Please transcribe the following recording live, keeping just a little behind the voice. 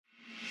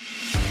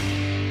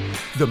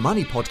The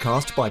Money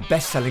Podcast by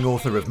best-selling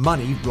author of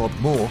Money, Rob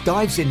Moore,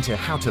 dives into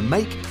how to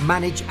make,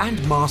 manage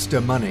and master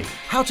money.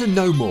 How to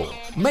know more,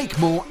 make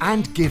more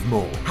and give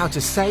more. How to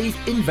save,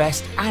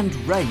 invest and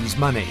raise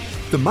money.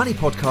 The Money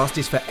Podcast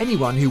is for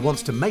anyone who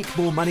wants to make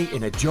more money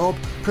in a job,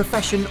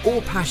 profession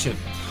or passion.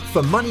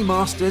 For money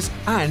masters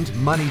and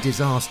money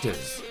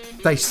disasters.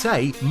 They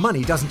say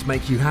money doesn't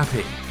make you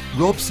happy.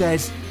 Rob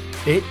says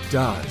it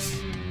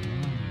does.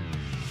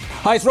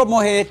 Hi, it's Rob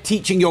Moore here,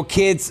 teaching your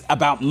kids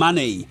about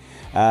money.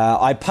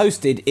 I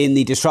posted in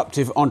the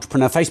Disruptive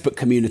Entrepreneur Facebook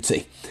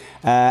community.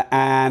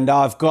 And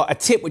I've got a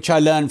tip which I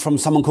learned from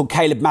someone called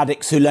Caleb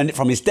Maddox, who learned it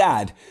from his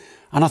dad.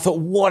 And I thought,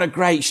 what a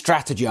great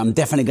strategy. I'm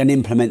definitely going to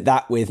implement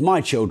that with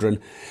my children.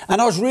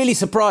 And I was really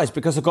surprised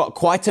because I got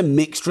quite a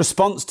mixed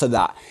response to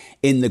that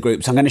in the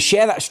group. So I'm going to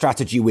share that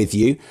strategy with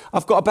you.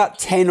 I've got about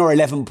 10 or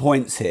 11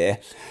 points here.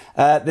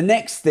 The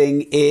next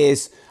thing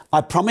is,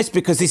 I promise,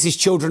 because this is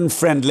children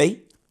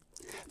friendly,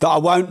 that I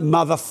won't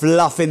mother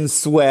fluff and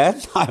swear,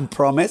 I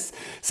promise.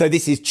 So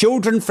this is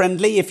children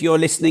friendly. If you're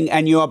listening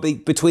and you are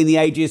between the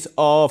ages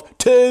of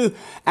 2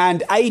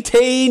 and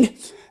 18,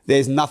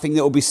 there's nothing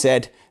that will be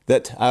said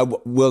that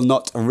will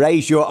not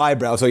raise your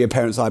eyebrows or your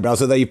parents'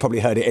 eyebrows, although you've probably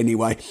heard it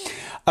anyway.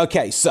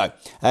 Okay, so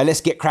let's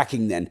get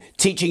cracking then.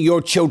 Teaching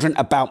your children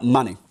about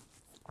money.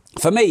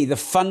 For me, the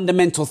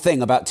fundamental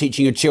thing about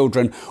teaching your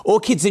children,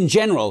 or kids in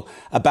general,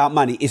 about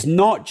money is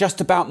not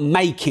just about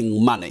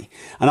making money.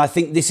 And I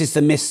think this is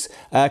the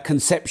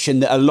misconception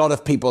that a lot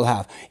of people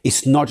have.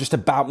 It's not just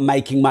about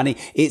making money,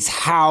 it's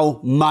how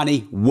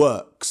money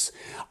works.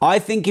 I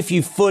think if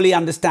you fully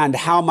understand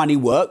how money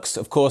works,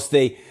 of course,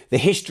 the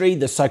history,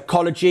 the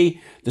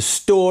psychology, the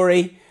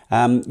story,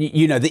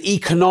 the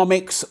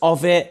economics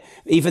of it,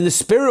 even the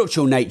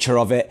spiritual nature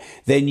of it,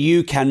 then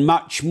you can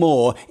much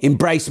more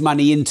embrace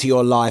money into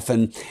your life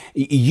and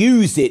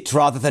use it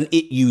rather than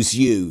it use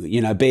you.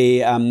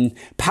 Be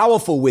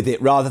powerful with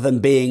it rather than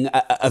being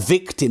a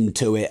victim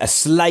to it, a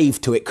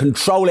slave to it,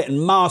 control it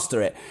and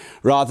master it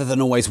rather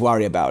than always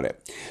worry about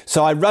it.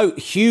 So I wrote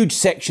huge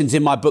sections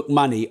in my book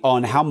Money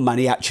on how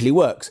money actually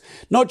works,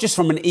 not just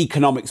from an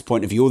economics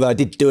point of view, although I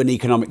did do an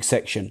economics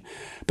section,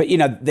 but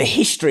the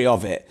history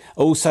of it.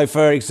 Also,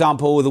 for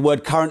example, the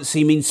word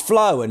currency means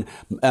flow, and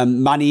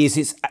money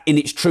is in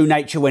its true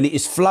nature when it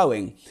is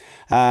flowing.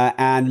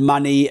 And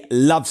money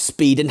loves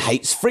speed and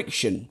hates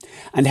friction.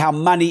 And how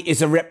money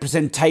is a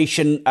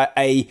representation,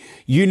 a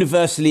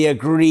universally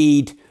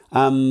agreed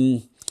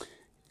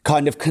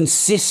kind of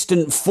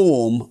consistent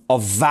form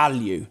of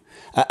value,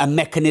 a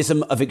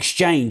mechanism of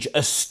exchange,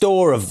 a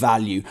store of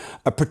value,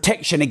 a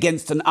protection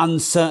against an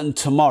uncertain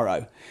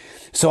tomorrow.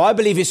 So I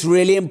believe it's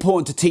really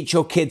important to teach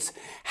your kids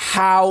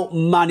how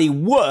money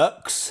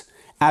works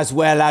as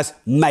well as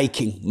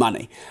making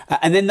money.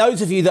 And then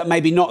those of you that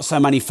maybe not so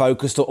money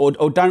focused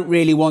or don't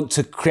really want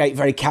to create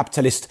very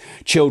capitalist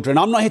children,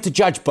 I'm not here to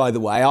judge, by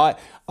the way.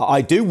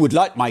 I would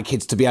like my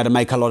kids to be able to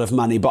make a lot of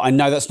money, but I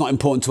know that's not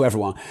important to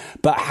everyone.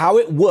 But how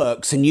it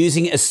works and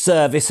using it as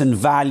service and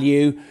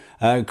value,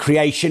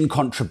 creation,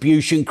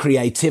 contribution,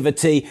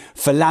 creativity,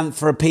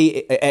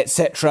 philanthropy,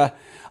 etc.,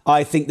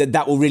 I think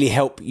that will really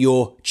help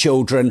your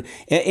children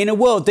in a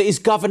world that is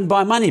governed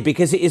by money,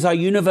 because it is our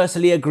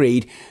universally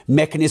agreed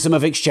mechanism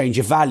of exchange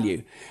of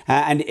value.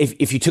 And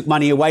if you took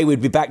money away, we'd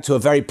be back to a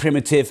very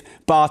primitive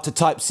barter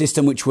type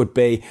system, which would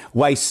be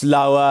way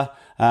slower.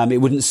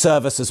 It wouldn't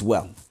serve us as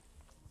well.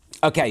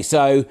 Okay,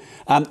 so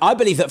I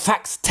believe that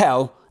facts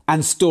tell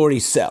and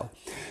stories sell.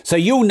 So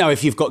you'll know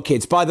if you've got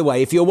kids. By the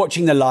way, if you're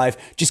watching the live,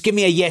 just give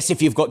me a yes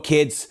if you've got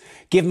kids.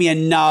 Give me a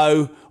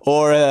no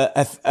or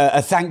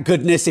a thank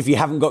goodness if you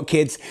haven't got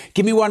kids.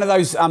 Give me one of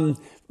those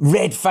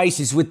red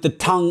faces with the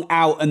tongue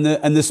out and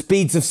the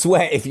speeds of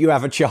sweat if you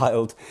have a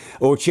child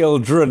or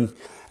children.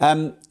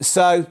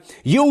 So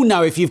you'll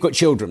know if you've got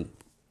children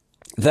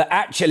that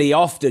actually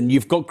often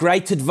you've got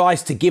great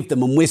advice to give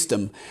them and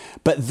wisdom,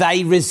 but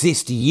they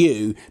resist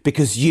you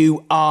because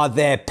you are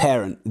their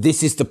parent.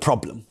 This is the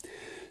problem.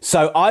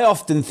 So I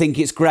often think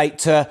it's great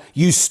to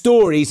use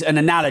stories and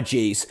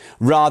analogies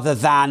rather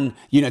than,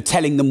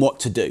 telling them what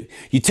to do.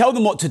 You tell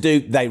them what to do,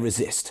 they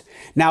resist.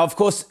 Now, of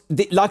course,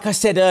 like I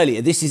said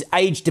earlier, this is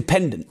age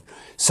dependent.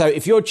 So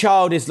if your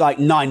child is like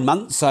 9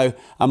 months, so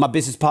my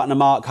business partner,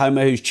 Mark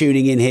Homer, who's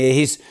tuning in here,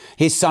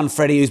 his son,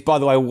 Freddie, who's, by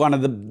the way, one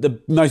of the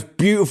most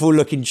beautiful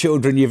looking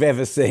children you've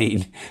ever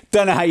seen.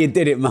 Don't know how you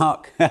did it,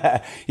 Mark.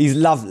 He's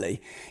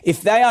lovely.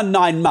 If they are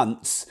 9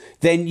 months,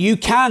 then you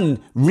can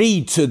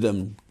read to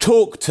them,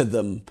 talk to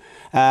them.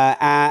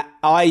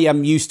 I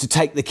used to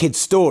take the kids'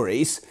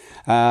 stories.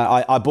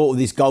 I bought all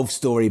these golf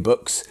story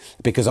books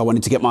because I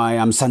wanted to get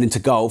my son into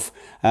golf.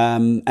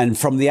 And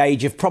from the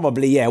age of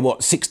probably,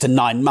 6 to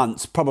 9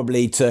 months,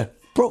 probably to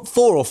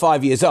 4 or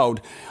 5 years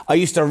old, I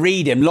used to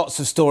read him lots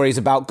of stories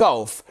about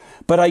golf.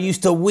 But I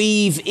used to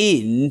weave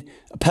in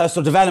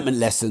personal development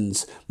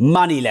lessons,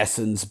 money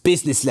lessons,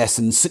 business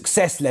lessons,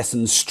 success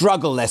lessons,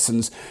 struggle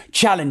lessons,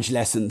 challenge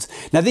lessons.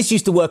 Now, this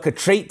used to work a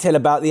treat till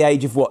about the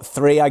age of,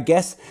 3, I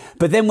guess.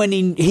 But then when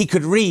he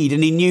could read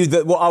and he knew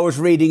that what I was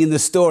reading in the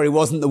story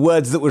wasn't the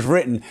words that was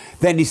written,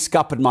 then he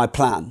scuppered my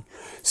plan.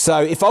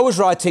 So if I was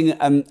writing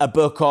a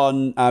book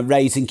on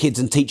raising kids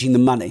and teaching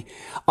them money,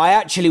 I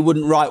actually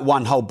wouldn't write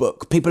one whole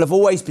book. People have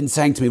always been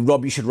saying to me,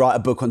 Rob, you should write a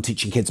book on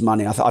teaching kids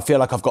money. I feel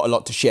like I've got a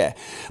lot to share.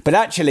 But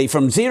actually,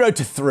 from 0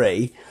 to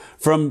 3,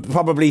 from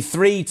probably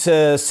 3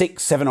 to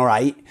 6, 7 or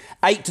 8,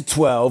 8 to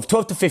 12,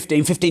 12 to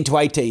 15, 15 to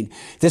 18,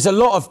 there's a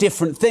lot of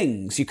different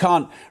things. You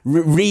can't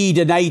read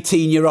an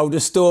 18-year-old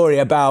a story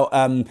about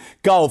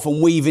golf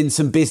and weave in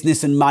some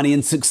business and money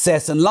and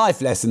success and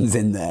life lessons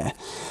in there.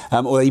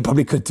 Or you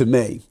probably could to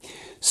me.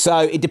 So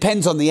it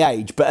depends on the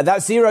age, but at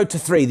that 0 to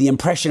 3, the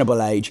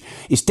impressionable age,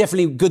 it's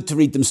definitely good to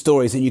read them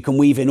stories, and you can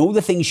weave in all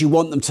the things you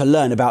want them to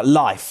learn about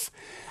life.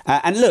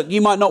 And look, you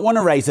might not want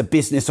to raise a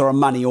business or a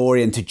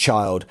money-oriented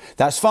child.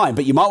 That's fine,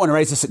 but you might want to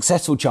raise a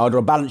successful child or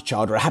a balanced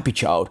child or a happy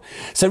child.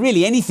 So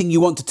really, anything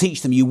you want to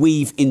teach them, you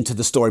weave into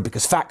the story,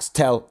 because facts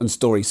tell and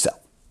stories sell.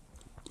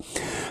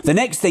 The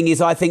next thing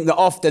is, I think that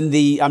often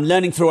the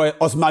learning through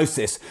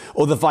osmosis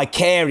or the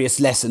vicarious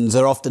lessons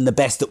are often the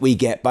best that we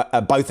get,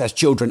 both as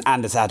children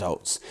and as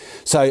adults.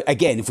 So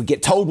again, if we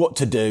get told what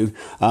to do,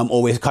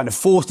 or we're kind of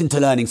forced into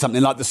learning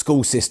something like the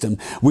school system,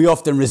 we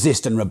often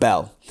resist and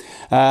rebel.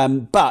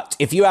 But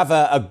if you have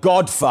a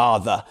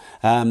godfather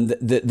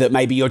that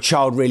maybe your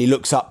child really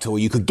looks up to, or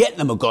you could get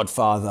them a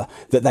godfather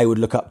that they would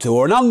look up to,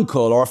 or an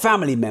uncle or a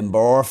family member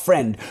or a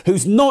friend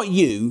who's not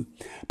you,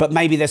 but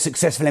maybe they're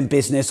successful in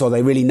business, or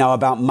they really know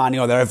about money,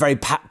 or they're a very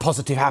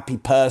positive, happy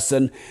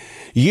person,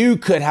 you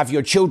could have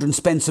your children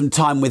spend some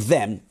time with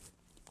them.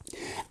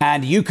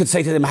 And you could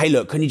say to them, hey,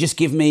 look, can you just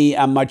give me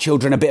and my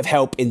children a bit of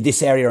help in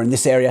this area and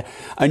this area?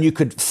 And you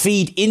could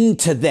feed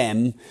into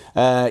them,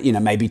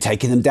 maybe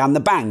taking them down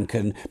the bank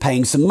and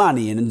paying some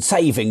money and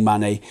saving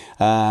money,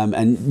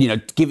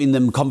 and giving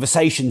them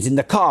conversations in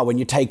the car when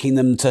you're taking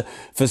them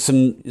for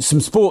some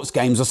sports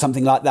games or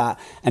something like that,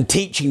 and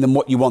teaching them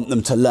what you want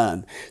them to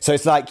learn. So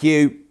it's like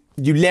you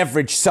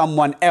leverage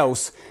someone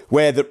else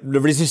where the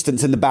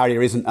resistance and the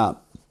barrier isn't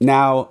up.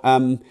 Now,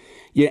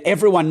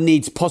 everyone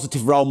needs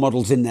positive role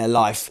models in their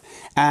life.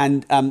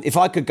 And if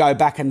I could go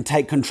back and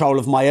take control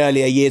of my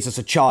earlier years as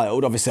a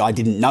child, obviously I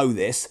didn't know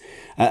this,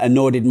 and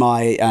nor did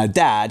my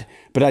dad,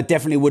 but I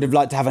definitely would have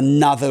liked to have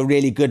another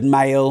really good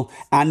male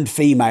and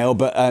female,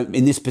 but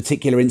in this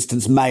particular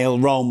instance, male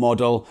role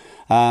model,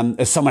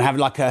 as someone having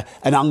like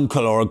an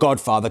uncle or a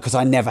godfather, because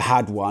I never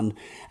had one,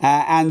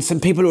 and some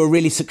people who are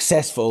really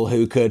successful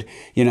who could,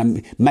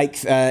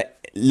 make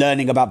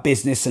learning about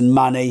business and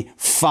money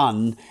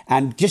fun,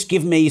 and just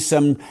give me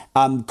some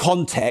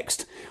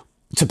context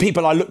to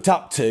people I looked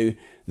up to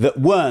that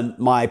weren't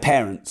my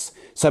parents.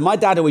 So my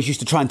dad always used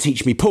to try and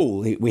teach me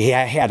pool. He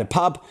had a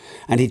pub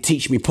and he'd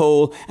teach me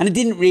pool, and I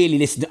didn't really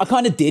listen. I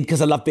kind of did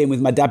because I loved being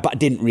with my dad, but I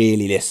didn't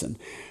really listen.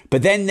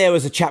 But then there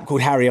was a chap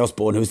called Harry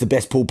Osborne, who was the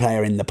best pool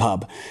player in the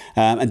pub.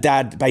 And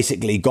Dad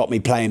basically got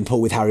me playing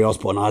pool with Harry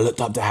Osborne. And I looked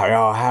up to Harry.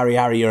 Oh,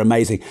 Harry, you're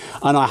amazing.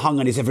 And I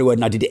hung on his every word,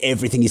 and I did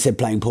everything he said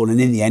playing pool.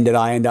 And in the end,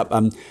 I ended up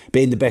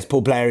being the best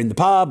pool player in the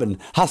pub and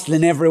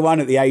hustling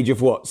everyone at the age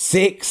of,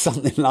 6,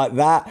 something like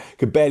that.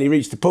 Could barely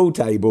reach the pool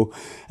table.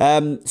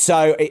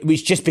 So it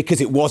was just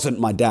because it wasn't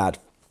my dad.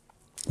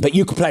 But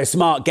you could play a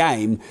smart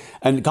game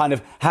and kind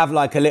of have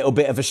like a little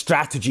bit of a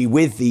strategy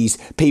with these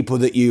people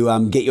that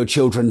you get your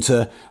children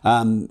to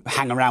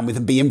hang around with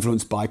and be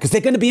influenced by, because they're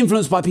going to be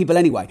influenced by people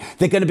anyway.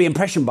 They're going to be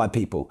impressioned by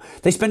people.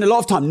 They spend a lot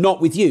of time not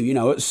with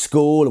you, at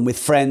school and with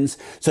friends.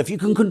 So if you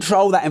can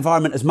control that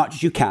environment as much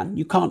as you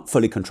can't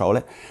fully control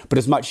it, but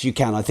as much as you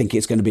can, I think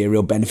it's going to be a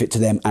real benefit to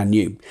them and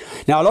you.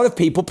 Now, a lot of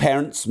people,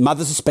 parents,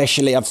 mothers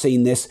especially, I've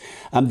seen this,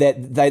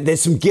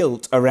 there's some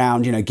guilt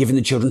around, giving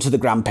the children to the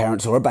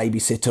grandparents or a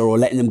babysitter, or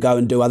letting them go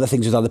and do other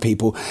things with other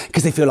people,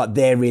 because they feel like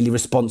they're really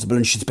responsible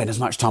and should spend as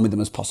much time with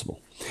them as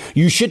possible.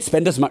 You should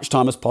spend as much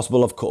time as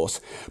possible, of course,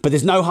 but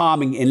there's no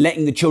harm in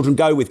letting the children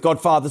go with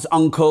godfathers,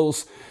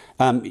 uncles,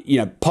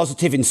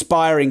 positive,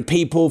 inspiring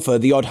people for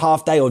the odd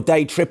half day or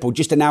day trip or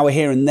just an hour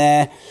here and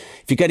there.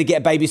 If you're going to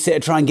get a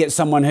babysitter, try and get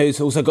someone who's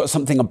also got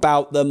something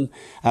about them,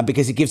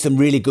 because it gives them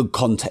really good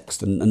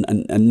context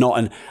and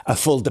not a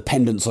full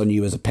dependence on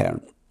you as a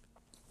parent.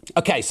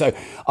 Okay, so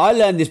I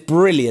learned this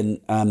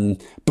brilliant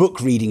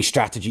book reading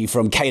strategy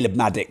from Caleb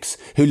Maddox,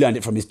 who learned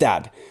it from his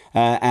dad.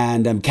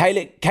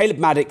 Caleb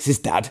Maddox's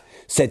dad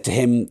said to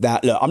him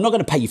that, look, I'm not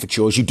going to pay you for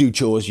chores. You do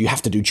chores. You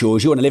have to do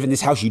chores. You want to live in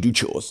this house, you do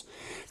chores.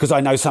 Because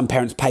I know some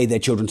parents pay their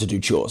children to do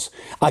chores.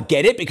 I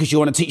get it, because you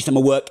want to teach them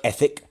a work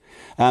ethic.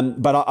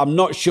 But I'm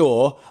not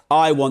sure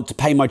I want to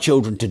pay my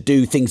children to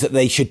do things that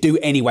they should do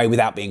anyway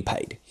without being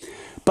paid.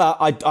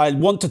 But I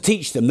want to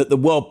teach them that the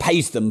world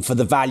pays them for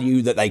the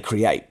value that they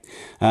create.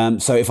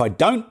 So if I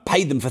don't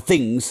pay them for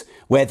things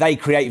where they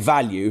create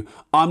value,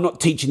 I'm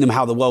not teaching them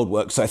how the world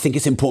works. So I think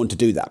it's important to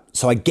do that.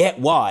 So I get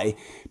why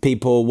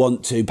people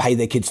want to pay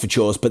their kids for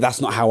chores, but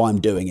that's not how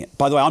I'm doing it.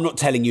 By the way, I'm not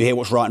telling you here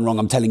what's right and wrong.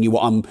 I'm telling you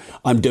what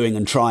I'm doing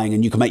and trying,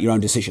 and you can make your own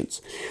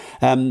decisions.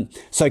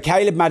 So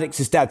Caleb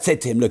Maddox's dad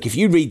said to him, look, if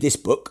you read this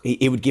book,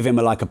 he would give him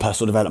a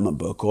personal development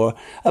book or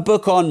a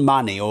book on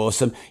money or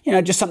some,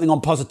 just something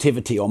on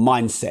positivity or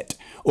mindset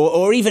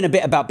or even a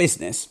bit about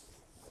business.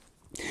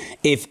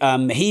 If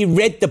he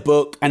read the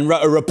book and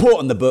wrote a report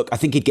on the book, I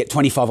think he'd get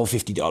 $25 or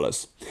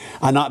 $50.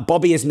 And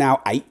Bobby is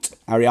now 8.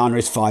 Ariana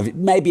is 5.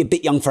 Maybe a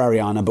bit young for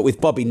Ariana, but with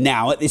Bobby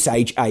now at this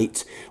age,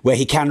 8, where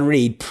he can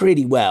read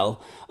pretty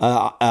well,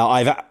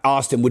 I've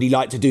asked him, would he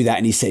like to do that?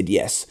 And he said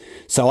yes.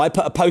 So I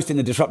put a post in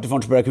the Disruptive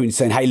Entrepreneur community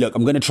saying, hey, look,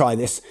 I'm going to try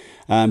this,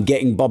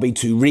 getting Bobby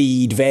to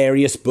read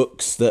various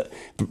books that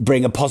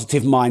bring a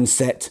positive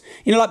mindset.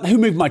 Like Who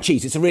Moved My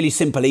Cheese? It's a really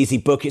simple, easy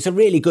book. It's a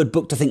really good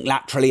book to think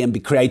laterally and be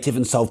creative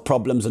and solve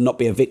problems and not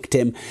be a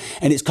victim.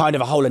 And it's kind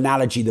of a whole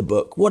analogy, the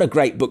book. What a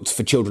great book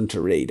for children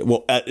to read.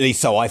 Well, at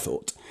least so I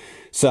thought.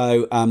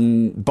 So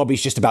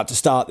Bobby's just about to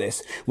start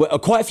this. Well,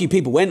 quite a few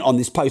people went on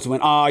this post and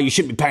went, you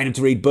shouldn't be paying him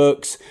to read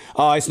books.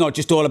 It's not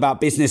just all about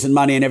business and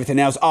money and everything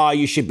else.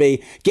 You should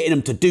be getting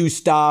them to do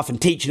stuff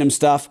and teaching them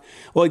stuff.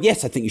 Well,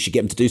 yes, I think you should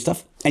get them to do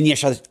stuff. And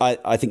yes,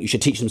 I think you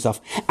should teach them stuff.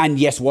 And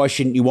yes, why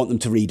shouldn't you want them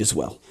to read as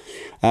well?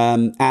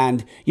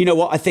 And you know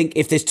what? I think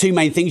if there's two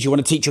main things you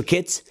want to teach your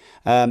kids,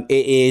 it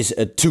is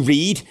to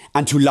read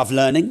and to love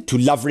learning, to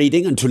love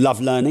reading and to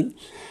love learning.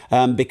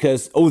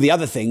 Because all the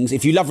other things,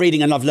 if you love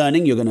reading and love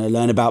learning, you're going to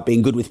learn about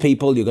being good with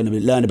people, you're going to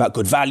learn about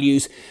good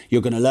values,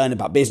 you're going to learn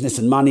about business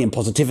and money and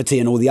positivity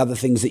and all the other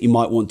things that you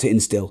might want to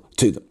instill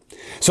to them.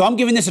 So I'm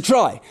giving this a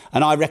try,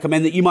 and I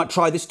recommend that you might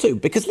try this too,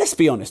 because let's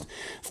be honest,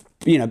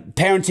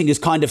 parenting is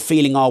kind of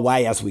feeling our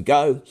way as we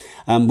go.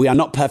 We are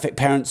not perfect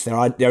parents.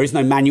 There is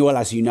no manual,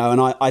 as you know,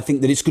 and I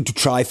think that it's good to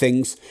try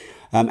things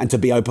and to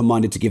be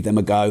open-minded to give them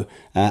a go,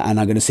 and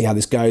I'm going to see how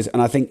this goes, and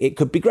I think it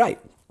could be great.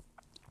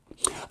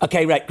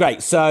 Okay,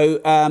 great.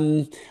 So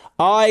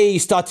I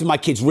started my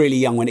kids really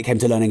young when it came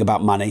to learning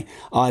about money.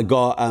 I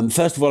got,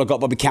 first of all, I got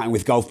Bobby counting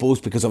with golf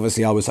balls because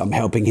obviously I'm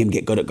helping him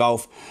get good at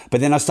golf. But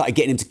then I started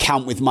getting him to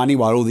count with money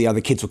while all the other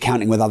kids were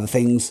counting with other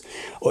things,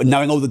 or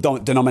knowing all the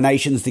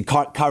denominations, the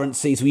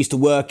currencies. We used to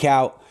work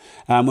out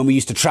when we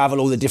used to travel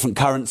all the different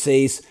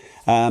currencies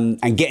and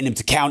getting him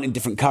to count in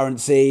different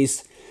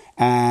currencies.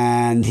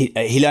 And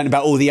he learned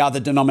about all the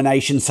other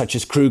denominations such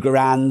as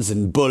Krugerrands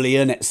and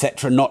bullion,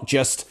 etc., not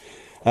just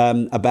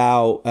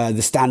about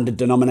the standard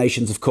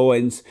denominations of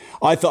coins.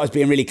 I thought I was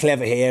being really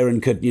clever here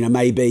and could,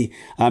 maybe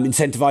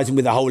incentivize him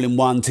with a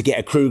hole-in-one to get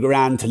a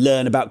Krugerrand, to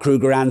learn about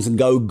Krugerrands and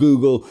go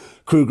Google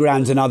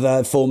Krugerrands and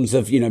other forms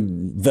of,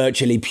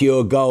 virtually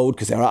pure gold,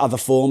 because there are other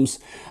forms.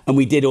 And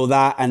we did all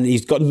that, and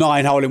he's got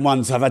 9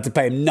 hole-in-ones, so I've had to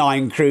pay him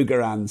 9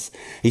 Krugerrands.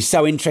 He's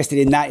so interested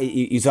in that.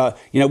 He's like,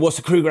 what's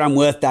a Krugerrand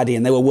worth, Daddy?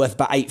 And they were worth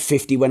about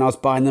 $8.50 when I was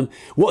buying them.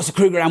 What's a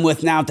Krugerrand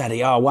worth now, Daddy?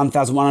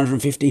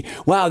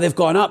 $1,150. Wow, they've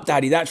gone up,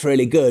 Daddy. That's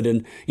really good.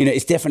 And,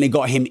 it's definitely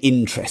got him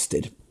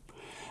interested.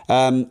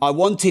 I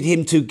wanted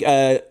him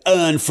to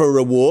earn for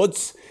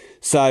rewards.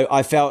 So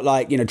I felt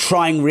like,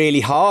 trying really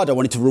hard, I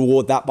wanted to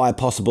reward that by a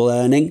possible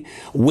earning.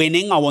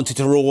 Winning, I wanted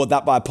to reward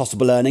that by a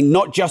possible earning.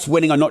 Not just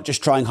winning or not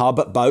just trying hard,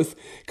 but both,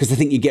 because I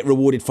think you get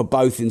rewarded for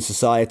both in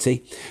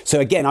society. So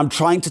again, I'm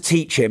trying to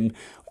teach him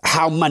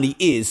how money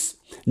is,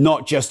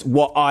 not just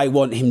what I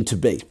want him to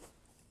be.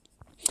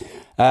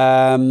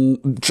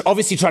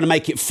 Obviously trying to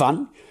make it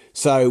fun.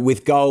 So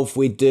with golf,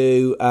 we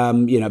do,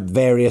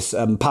 various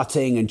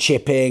putting and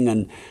chipping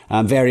and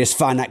various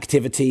fun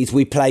activities.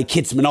 We play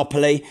Kids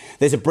Monopoly.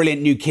 There's a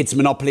brilliant new Kids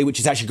Monopoly, which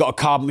has actually got a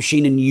card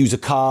machine and you use a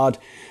card.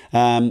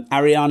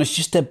 Ariana's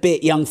just a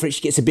bit young for it.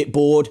 She gets a bit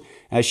bored.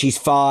 She's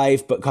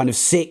 5, but kind of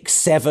 6,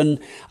 7.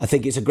 I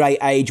think it's a great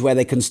age where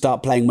they can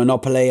start playing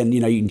Monopoly, and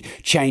you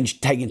can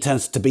taking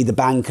turns to be the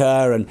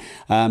banker,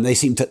 and they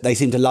seem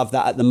to love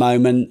that at the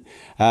moment.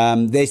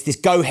 There's this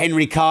Go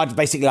Henry card,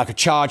 basically like a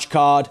charge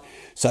card,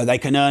 so they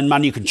can earn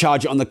money. You can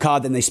charge it on the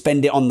card, then they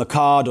spend it on the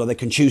card, or they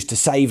can choose to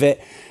save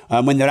it.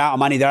 When they're out of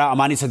money, they're out of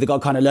money, so they've got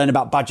to kind of learn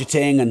about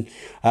budgeting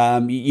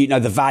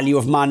and the value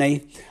of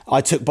money. I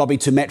took Bobby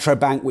to Metro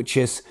Bank, which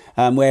is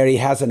where he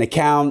has an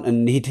account,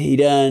 and he'd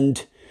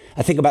earned,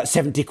 I think, about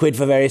 70 quid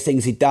for various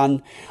things he'd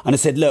done. And I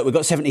said, look, we've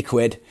got 70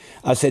 quid.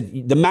 I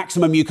said, the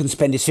maximum you can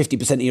spend is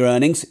 50% of your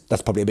earnings.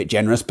 That's probably a bit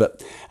generous, but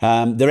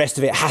the rest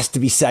of it has to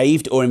be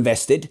saved or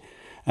invested.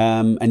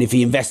 And if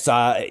he invests,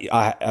 I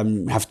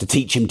have to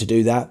teach him to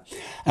do that.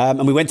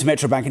 And we went to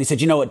Metro Bank and he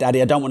said, you know what,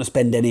 Daddy, I don't want to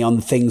spend any on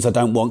the things I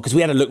don't want, because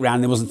we had a look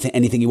around, there wasn't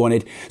anything he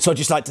wanted. So I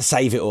just like to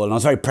save it all. And I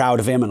was very proud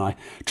of him, and I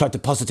tried to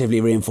positively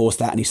reinforce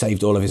that, and he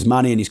saved all of his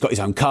money, and he's got his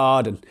own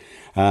card,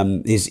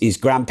 and his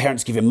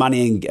grandparents give him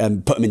money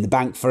and put him in the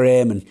bank for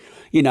him,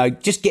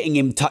 and just getting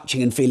him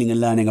touching and feeling and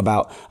learning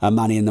about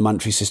money and the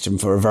monetary system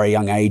for a very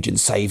young age and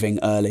saving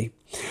early.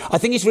 I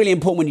think it's really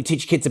important when you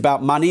teach kids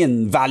about money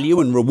and value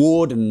and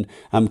reward and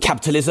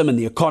capitalism and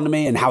the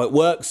economy and how it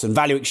works and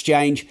value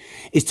exchange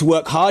is to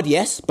work hard,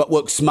 yes, but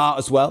work smart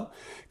as well.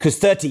 Because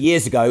 30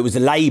 years ago, it was a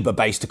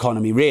labour-based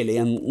economy, really,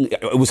 and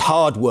it was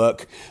hard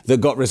work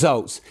that got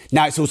results.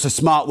 Now it's also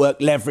smart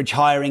work, leverage,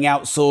 hiring,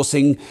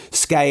 outsourcing,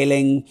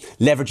 scaling,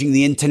 leveraging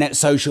the internet,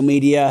 social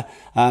media.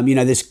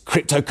 There's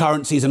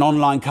cryptocurrencies and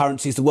online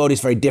currencies. The world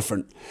is very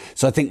different.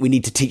 So I think we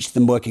need to teach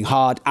them working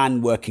hard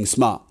and working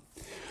smart.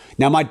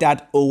 Now, my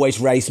dad always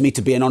raised me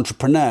to be an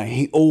entrepreneur.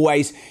 He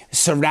always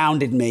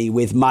surrounded me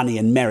with money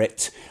and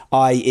merit,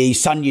 i.e.,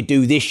 son, you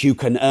do this, you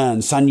can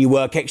earn. Son, you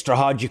work extra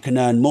hard, you can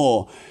earn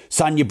more.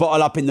 Son, you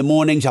bottle up in the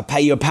mornings, I'll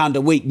pay you £1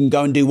 a week and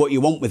go and do what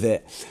you want with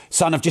it.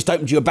 Son, I've just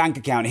opened you a bank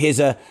account. Here's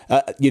do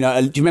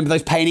you remember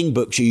those pen ink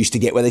books you used to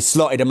get where they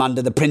slotted them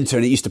under the printer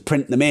and it used to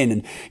print them in,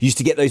 and you used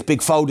to get those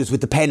big folders with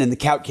the pen and the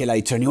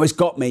calculator, and he always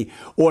got me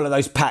all of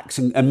those packs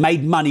and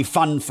made money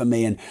fun for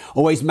me and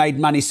always made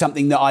money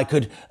something that I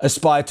could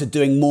aspire to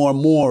doing more and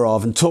more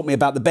of, and taught me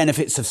about the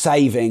benefits of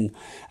saving.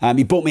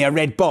 He bought me a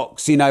red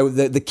box,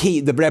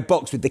 the red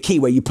box with the key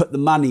where you put the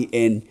money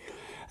in.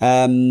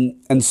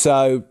 And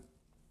so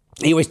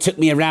he always took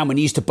me around when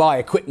he used to buy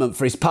equipment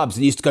for his pubs,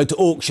 and he used to go to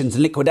auctions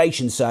and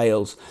liquidation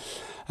sales.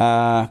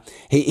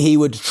 He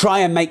would try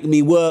and make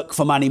me work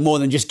for money more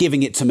than just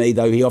giving it to me,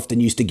 though he often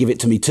used to give it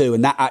to me too,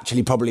 and that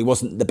actually probably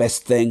wasn't the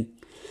best thing.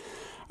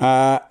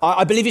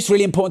 I believe it's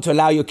really important to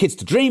allow your kids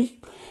to dream.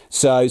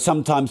 So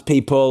sometimes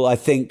people, I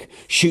think,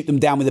 shoot them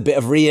down with a bit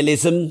of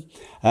realism.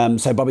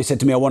 So Bobby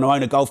said to me, I want to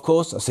own a golf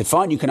course. I said,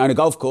 fine, you can own a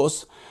golf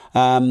course.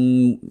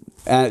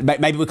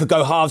 Maybe we could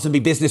go halves and be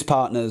business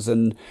partners.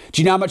 And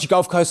do you know how much a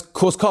golf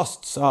course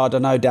costs? Oh, I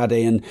don't know,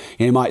 Daddy. And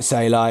he might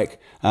say like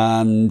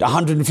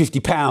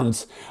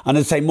 £150. And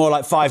I'd say more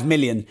like 5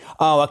 million.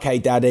 Oh, okay,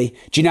 Daddy.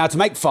 Do you know how to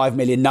make 5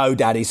 million? No,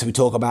 Daddy. So we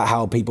talk about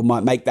how people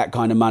might make that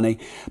kind of money.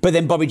 But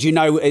then, Bobby, do you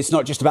know it's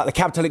not just about the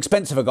capital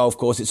expense of a golf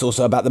course. It's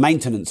also about the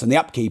maintenance and the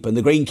upkeep and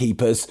the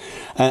greenkeepers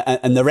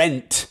and the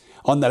rent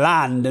on the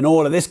land and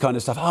all of this kind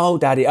of stuff. Oh,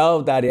 Daddy,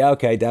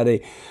 okay,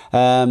 Daddy.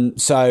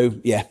 So,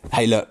 yeah,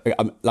 hey, look,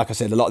 like I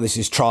said, a lot of this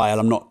is trial.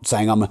 I'm not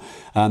saying I'm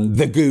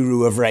the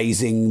guru of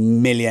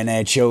raising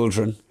millionaire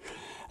children.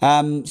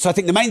 So I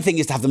think the main thing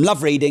is to have them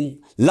love reading,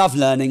 love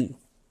learning.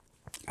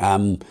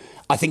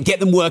 I think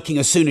get them working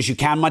as soon as you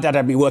can. My dad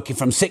had me working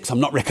from 6. I'm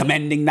not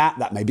recommending that.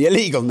 That may be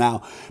illegal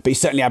now, but he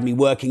certainly had me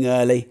working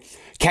early.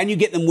 Can you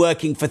get them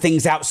working for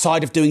things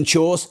outside of doing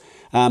chores?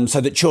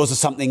 So that chores are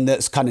something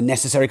that's kind of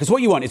necessary. Because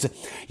what you want is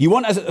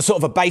a sort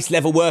of a base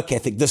level work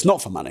ethic that's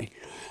not for money.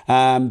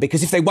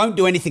 Because if they won't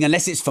do anything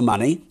unless it's for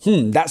money,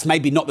 that's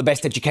maybe not the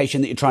best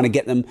education that you're trying to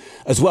get them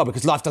as well,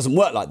 because life doesn't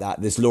work like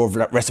that. There's law of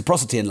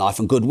reciprocity in life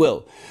and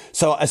goodwill.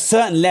 So a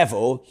certain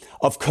level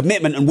of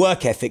commitment and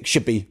work ethic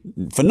should be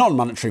for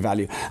non-monetary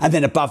value. And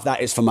then above that,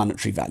 it's for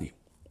monetary value.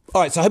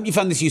 All right, so I hope you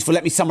found this useful.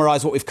 Let me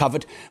summarise what we've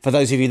covered for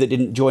those of you that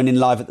didn't join in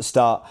live at the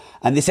start.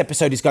 And this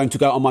episode is going to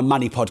go on my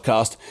money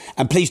podcast.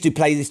 And please do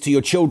play this to your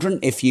children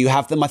if you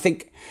have them. I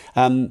think,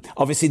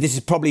 obviously, this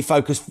is probably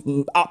focused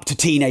up to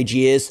teenage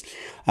years.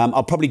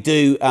 I'll probably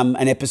do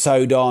an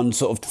episode on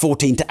sort of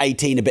 14 to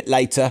 18 a bit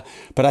later.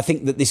 But I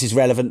think that this is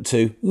relevant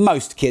to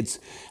most kids.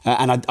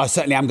 And I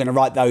certainly am going to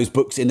write those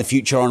books in the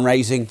future on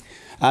raising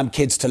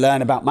kids to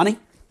learn about money.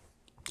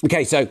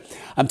 Okay, so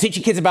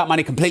teaching kids about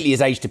money completely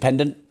is age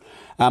dependent.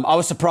 I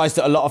was surprised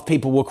that a lot of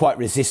people were quite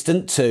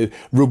resistant to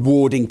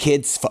rewarding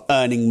kids for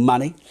earning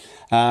money.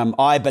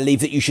 I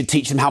believe that you should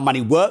teach them how money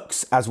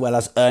works as well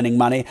as earning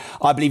money.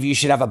 I believe you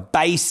should have a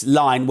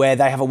baseline where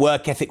they have a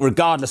work ethic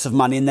regardless of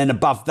money, and then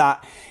above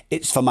that,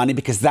 it's for money,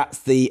 because that's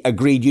the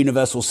agreed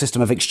universal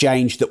system of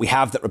exchange that we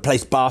have that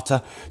replaced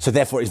barter. So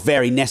therefore, it's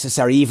very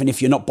necessary, even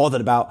if you're not bothered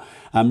about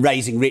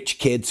raising rich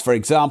kids, for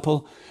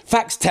example.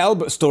 Facts tell,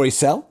 but stories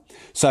sell.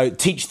 So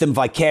teach them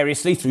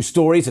vicariously through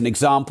stories and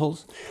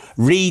examples.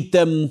 Read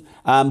them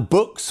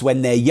books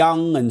when they're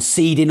young and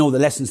seed in all the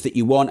lessons that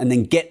you want, and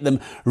then get them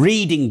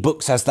reading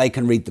books as they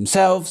can read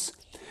themselves.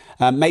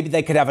 Maybe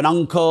they could have an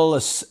uncle,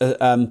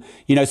 some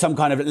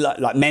kind of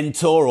like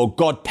mentor or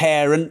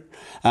godparent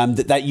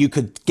that you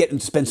could get them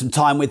to spend some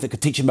time with, that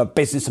could teach them about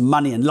business and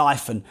money and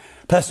life and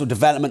personal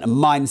development and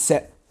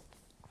mindset.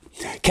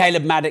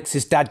 Caleb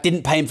Maddox's dad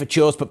didn't pay him for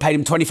chores, but paid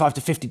him $25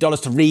 to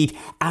 $50 to read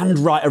and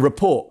write a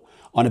report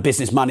on a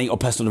business, money or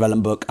personal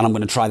development book. And I'm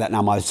going to try that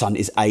now. My son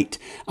is 8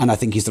 and I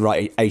think he's the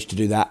right age to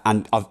do that.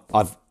 And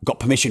I've got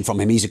permission from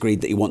him. He's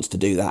agreed that he wants to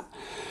do that.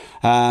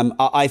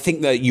 I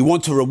think that you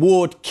want to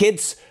reward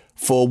kids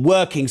for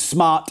working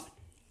smart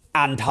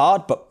and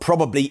hard, but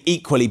probably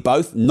equally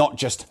both, not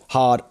just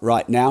hard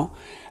right now.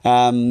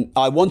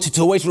 I wanted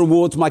to always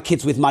reward my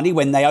kids with money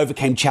when they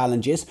overcame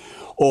challenges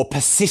or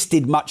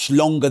persisted much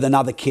longer than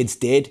other kids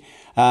did.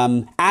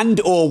 And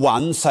or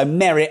won, so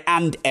merit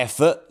and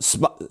effort,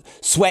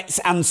 sweats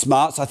and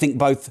smarts. I think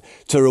both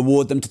to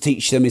reward them, to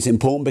teach them is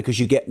important, because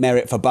you get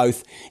merit for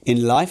both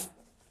in life.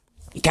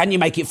 Can you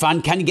make it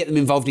fun? Can you get them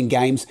involved in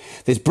games?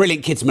 There's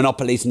brilliant kids'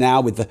 monopolies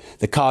now with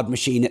the card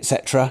machine,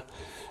 etc.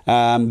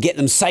 get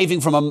them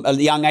saving from a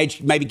young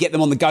age, maybe get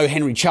them on the Go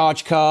Henry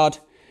charge card.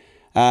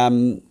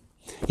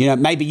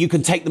 Maybe you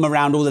can take them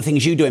around all the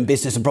things you do in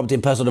business and property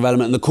and personal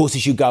development and the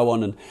courses you go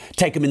on, and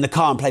take them in the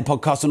car and play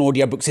podcasts and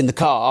audiobooks in the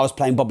car. I was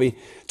playing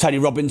Tony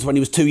Robbins when he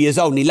was 2 years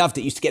old, and he loved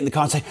it. He used to get in the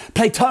car and say,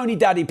 "Play Tony,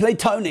 Daddy, play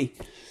Tony."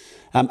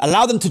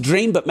 Allow them to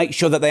dream, but make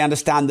sure that they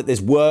understand that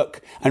there's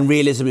work and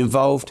realism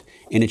involved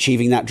in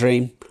achieving that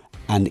dream,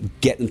 and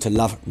get them to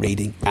love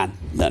reading and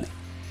learning.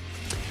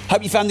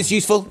 Hope you found this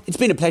useful. It's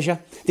been a pleasure.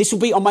 This will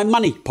be on my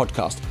Money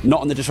podcast,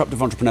 not on the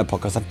Disruptive Entrepreneur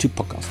podcast. I have 2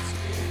 podcasts.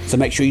 So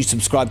make sure you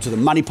subscribe to the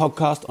Money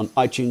podcast on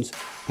iTunes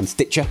and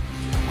Stitcher.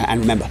 And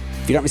remember,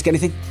 if you don't risk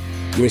anything,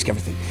 you risk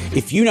everything.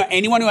 If you know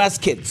anyone who has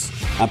kids,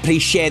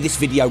 please share this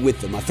video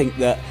with them. I think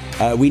that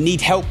we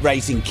need help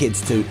raising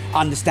kids to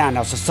understand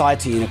how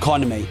society and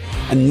economy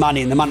and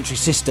money and the monetary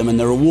system and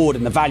the reward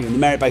and the value and the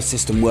merit-based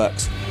system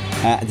works.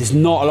 There's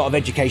not a lot of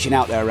education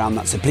out there around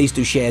that, so please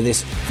do share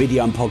this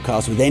video and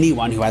podcast with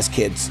anyone who has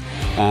kids,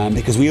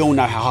 because we all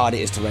know how hard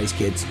it is to raise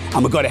kids,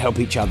 and we've got to help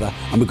each other,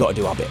 and we've got to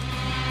do our bit.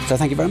 So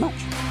thank you very much.